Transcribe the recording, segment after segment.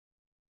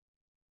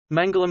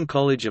Mangalam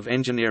College of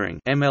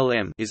Engineering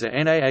 (MLM) is a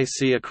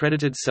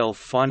NAAC-accredited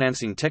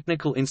self-financing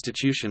technical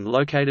institution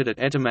located at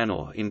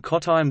Ettamanoor in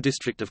Kottayam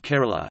district of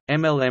Kerala.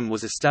 MLM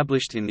was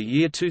established in the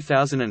year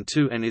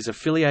 2002 and is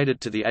affiliated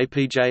to the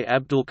APJ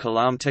Abdul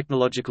Kalam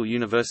Technological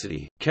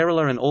University,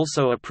 Kerala, and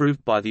also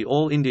approved by the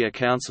All India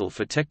Council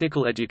for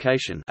Technical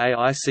Education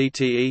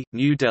 (AICTE),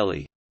 New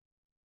Delhi.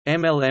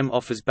 MLM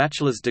offers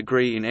bachelor's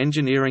degree in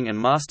engineering and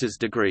master's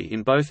degree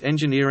in both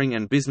engineering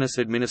and business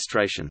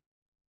administration.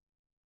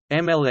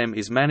 MLM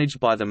is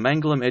managed by the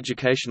Mangalam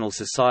Educational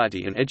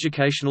Society and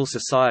Educational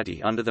Society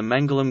under the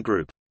Mangalam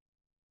Group.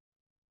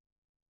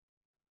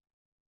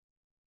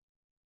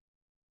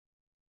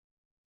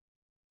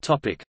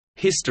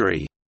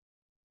 History.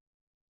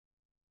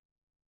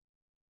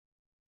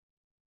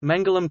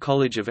 Mangalam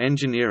College of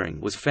Engineering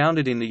was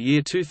founded in the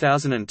year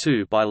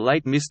 2002 by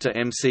late Mr.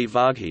 M.C.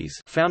 Varghese,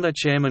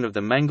 founder-chairman of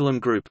the Mangalam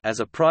Group, as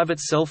a private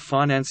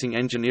self-financing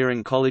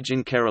engineering college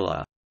in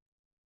Kerala.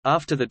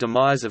 After the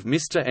demise of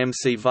Mr.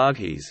 M.C.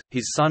 Varghese,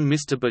 his son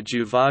Mr.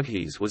 Biju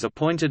Varghese was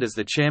appointed as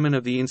the chairman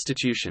of the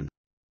institution.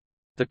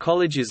 The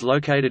college is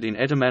located in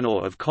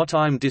Ettamanoor of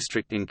Kottayam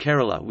district in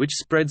Kerala, which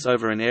spreads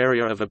over an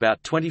area of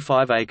about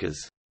 25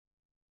 acres.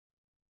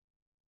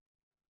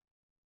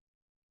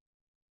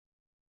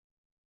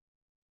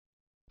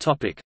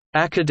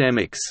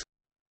 Academics.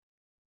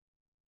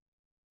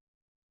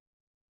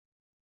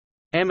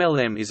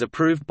 MLM is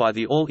approved by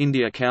the All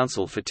India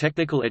Council for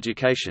Technical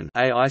Education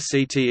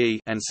 (AICTE)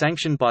 and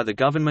sanctioned by the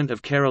Government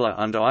of Kerala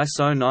under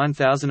ISO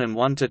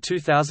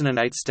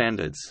 9001-2008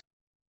 standards.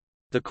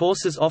 The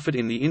courses offered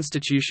in the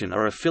institution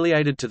are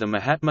affiliated to the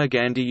Mahatma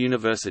Gandhi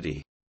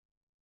University.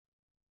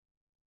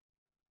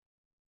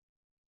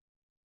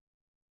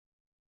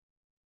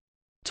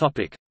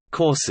 Topic: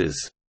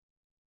 Courses.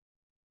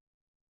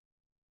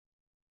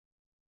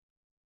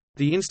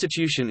 The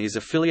institution is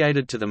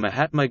affiliated to the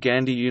Mahatma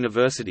Gandhi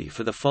University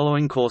for the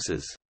following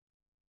courses: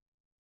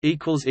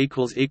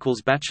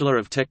 Bachelor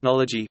of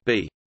Technology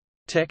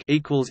B.Tech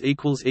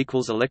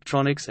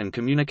Electronics and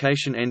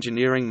Communication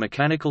Engineering,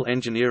 Mechanical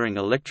Engineering,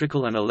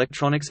 Electrical and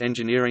Electronics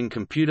Engineering,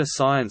 Computer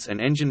Science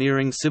and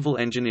Engineering, Civil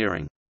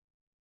Engineering.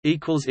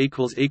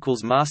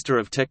 Master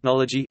of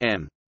Technology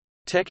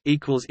M.Tech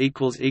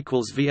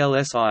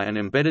VLSI and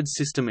Embedded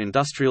System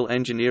Industrial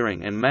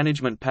Engineering and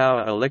Management,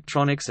 Power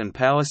Electronics and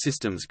Power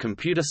Systems,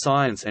 Computer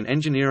Science and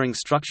Engineering,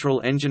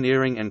 Structural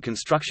Engineering and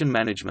Construction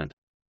Management.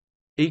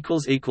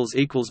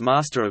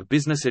 Master of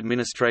Business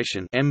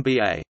Administration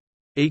M.B.A.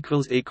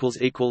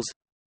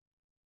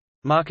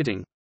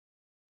 Marketing,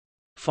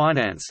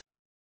 Finance,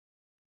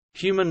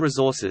 Human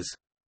Resources,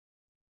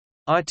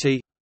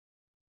 IT,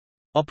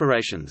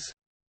 Operations.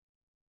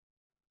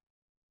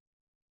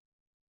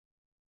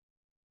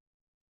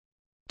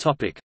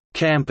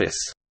 Campus.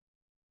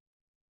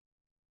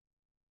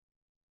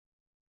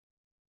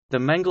 The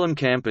Mangalam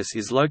campus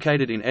is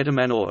located in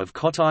Ettamanoor of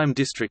Kottayam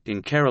district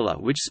in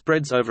Kerala, which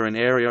spreads over an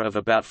area of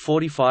about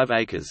 45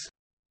 acres.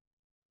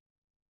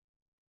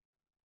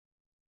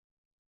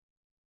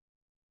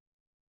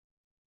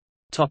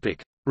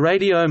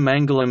 Radio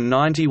Mangalam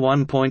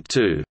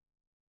 91.2.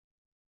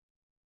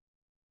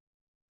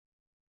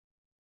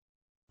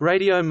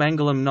 Radio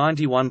Mangalam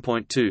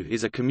 91.2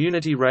 is a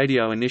community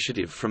radio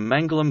initiative from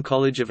Mangalam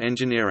College of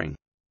Engineering.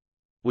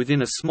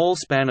 Within a small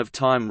span of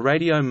time,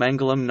 Radio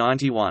Mangalam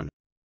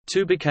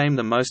 91.2 became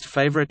the most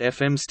favourite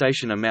FM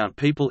station among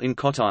people in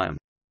Kottayam.